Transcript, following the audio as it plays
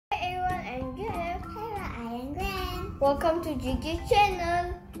welcome to Gigi's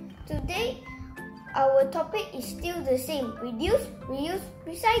channel. Today, our topic is still the same: reduce, reuse,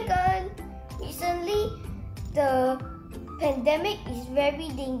 recycle. Recently, the pandemic is very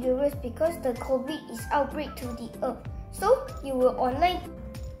dangerous because the COVID is outbreak to the earth. So, you will online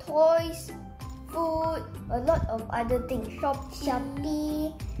toys, food, a lot of other things.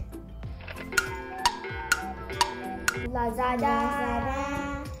 Shopee,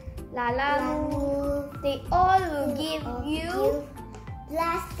 Lazada, Lalamove, they all will give you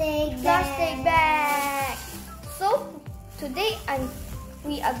plastic bag. So today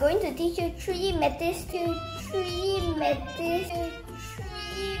we are going to teach you three methods to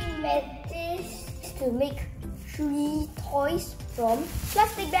make three toys from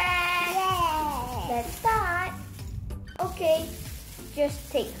plastic bag. Yeah. Let's start. Okay,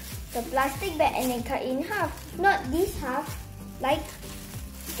 just take the plastic bag and then cut in half. Not this half, like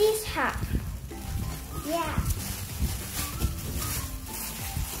this half. Yeah.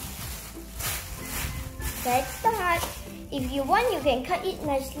 Let's start. If you want, you can cut it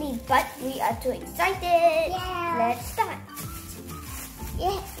nicely, but we are too excited. Yeah. Let's start.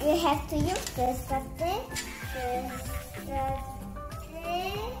 Yeah, you have to use the plastic.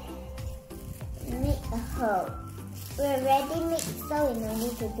 Make a hole. We already mixed, so we don't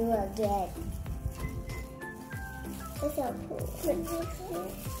need to do again. This is cool.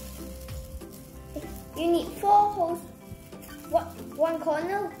 You need 4 holes. One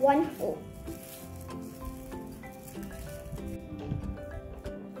corner, one hole.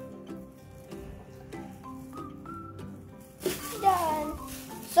 Done.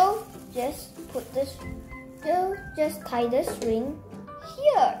 So just put this. Just tie the string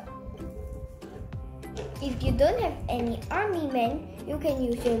here. If you don't have any army men, you can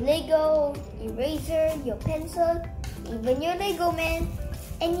use your Lego, eraser, your pencil, even your Lego man.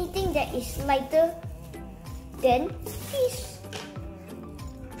 Anything that is lighter than this.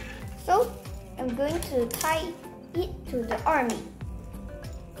 So I'm going to tie it to the army.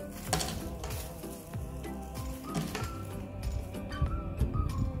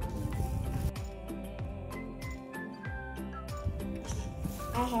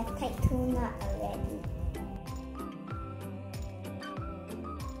 I have tied 2 knots already.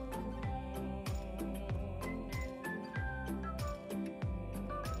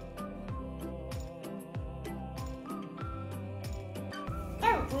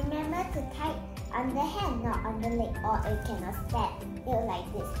 Remember to tie on the hand, not on the leg, or it cannot stand. You like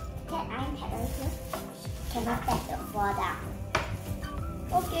this. Can iron pad also cannot stand or fall down.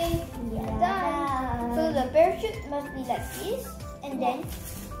 Okay, we are Yeah. done. So the parachute must be like this, and then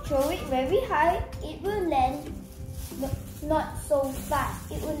throw it very high. It will land not so fast.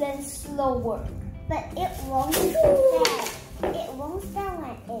 It will land slower. But it won't stand. It won't stand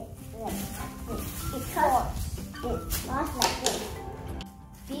when it's like this. Because it was like this.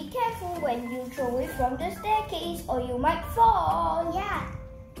 Be careful when you throw it from the staircase or you might fall. Yeah.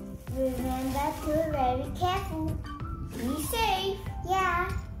 Remember to be very careful. Be safe. Yeah.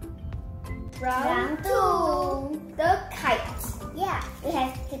 Round 2. The kite. Yeah. We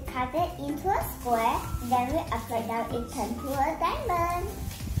have to cut it into a square. Then we upside down it into a diamond.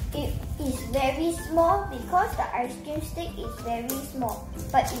 It is very small because the ice cream stick is very small.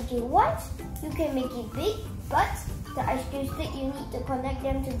 But if you want, you can make it big. But the ice cream stick, you need to connect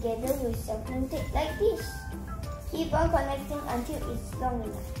them together with cellophane tape like this. Keep on connecting until it's long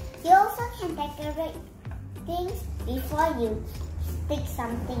enough. You also can decorate things before you stick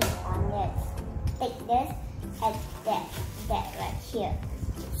something on it. Take this and that right here.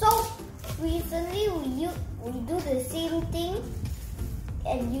 So recently we do the same thing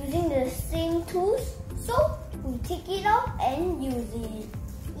and using the same tools. So we take it out and use it.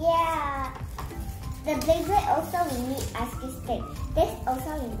 Yeah. The blade also we need ice cream stick. This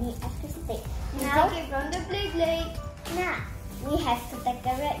also we need ice cream stick. You Now, take it from the blade. now we have to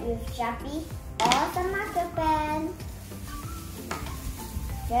decorate with Sharpie or some marker pen.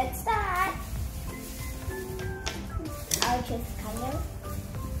 Let's start. I'll choose color.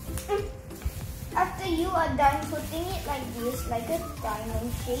 After you are done putting it like this, like a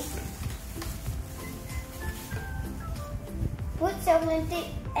diamond shape, put cellophane tape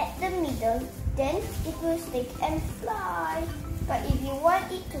at the middle, then it will stick and fly. But if you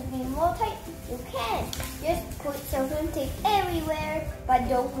want it to be more tight, you can. Just put cellophane tape everywhere, but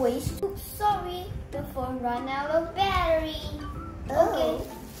don't waste. Oops, sorry, the phone ran out of battery. Okay,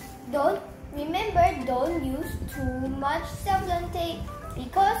 don't use too much cellophane tape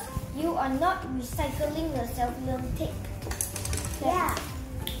because you are not recycling the cellophane tape. Yeah.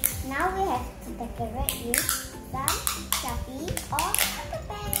 Now we have to decorate with some Sharpie or marker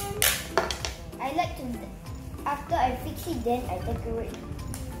pen. I After I fix it, then I decorate.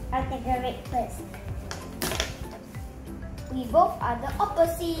 I'll decorate first. We both are the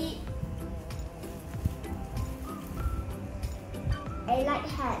opposite. I like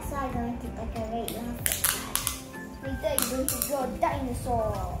hats, so I'm going to decorate one of the hats. Later you're going to draw a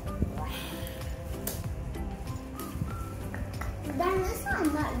dinosaur. Dinosaurs are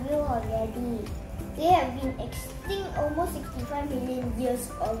not real already. They have been extinct almost 65 million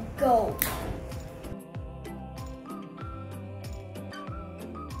years ago.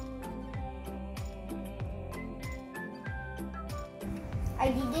 I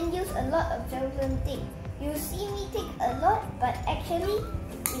didn't use a lot of cellophane tape. You see me take a lot, but actually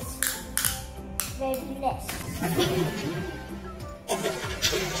it's very less.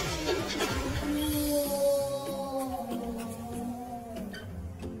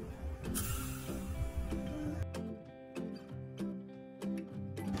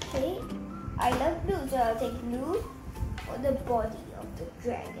 Okay, I love blue, so I'll take blue for the body of the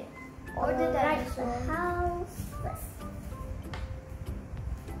dragon or the dinosaur. The house first.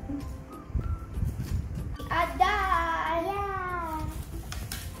 Ada! Yeah.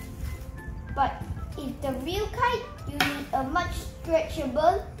 But if the real kite, you need a much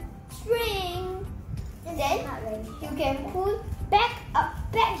stretchable string. Then Not really. you can pull back up,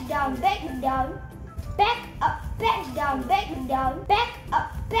 back down, back down, back up, back down, back down, back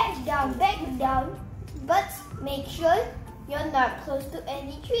up, back down, back down. But make sure you're not close to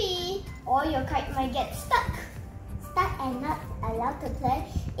any tree or your kite might get stuck. Stuck and not allowed to play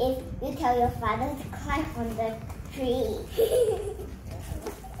if you tell your father to climb on the tree.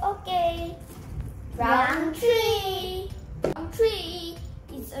 Okay. Round 3. Round 3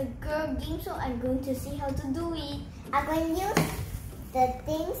 is a girl game, so I'm going to see how to do it. I'm going to use the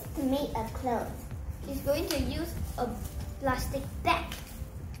things to make a clothes. She's going to use a plastic bag.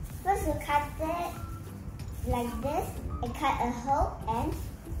 First you cut it like this and cut a hole and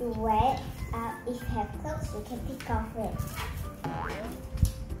you wear it out. If you have clothes, you can pick off it. One.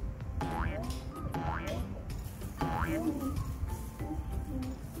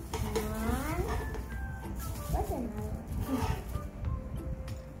 What's another one?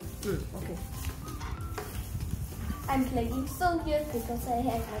 Okay. I'm playing soldiers because I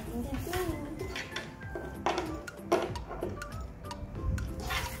have nothing to do.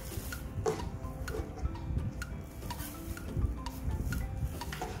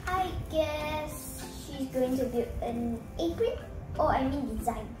 I guess she's going to build an apron. Oh, I mean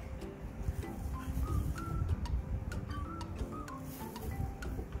design.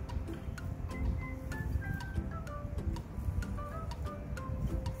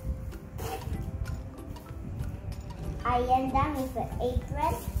 I am done with the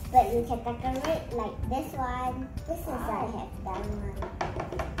apron, but you can decorate like this one. This is I have done one.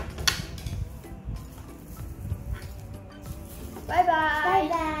 Bye bye. Bye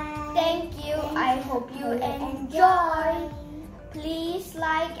bye. Thank you. I hope you enjoy. Please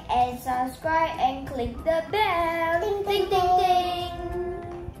like and subscribe and click the bell. Ding, Ding, ding, ding, ding.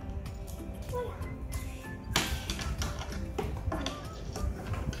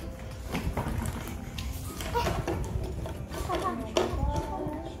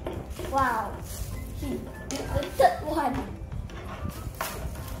 Wow. She did the third one.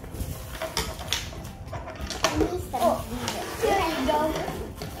 Oh, here you go.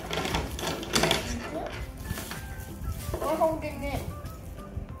 We're holding it.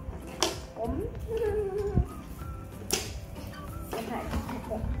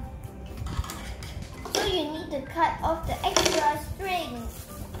 So you need to cut off the extra string.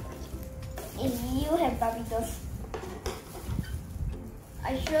 If you have Barbie dolls.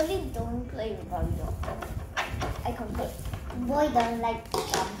 I surely don't play with Barbie dolls. I complain. Boy don't like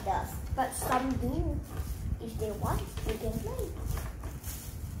some dust. But some do. If they want, they can play.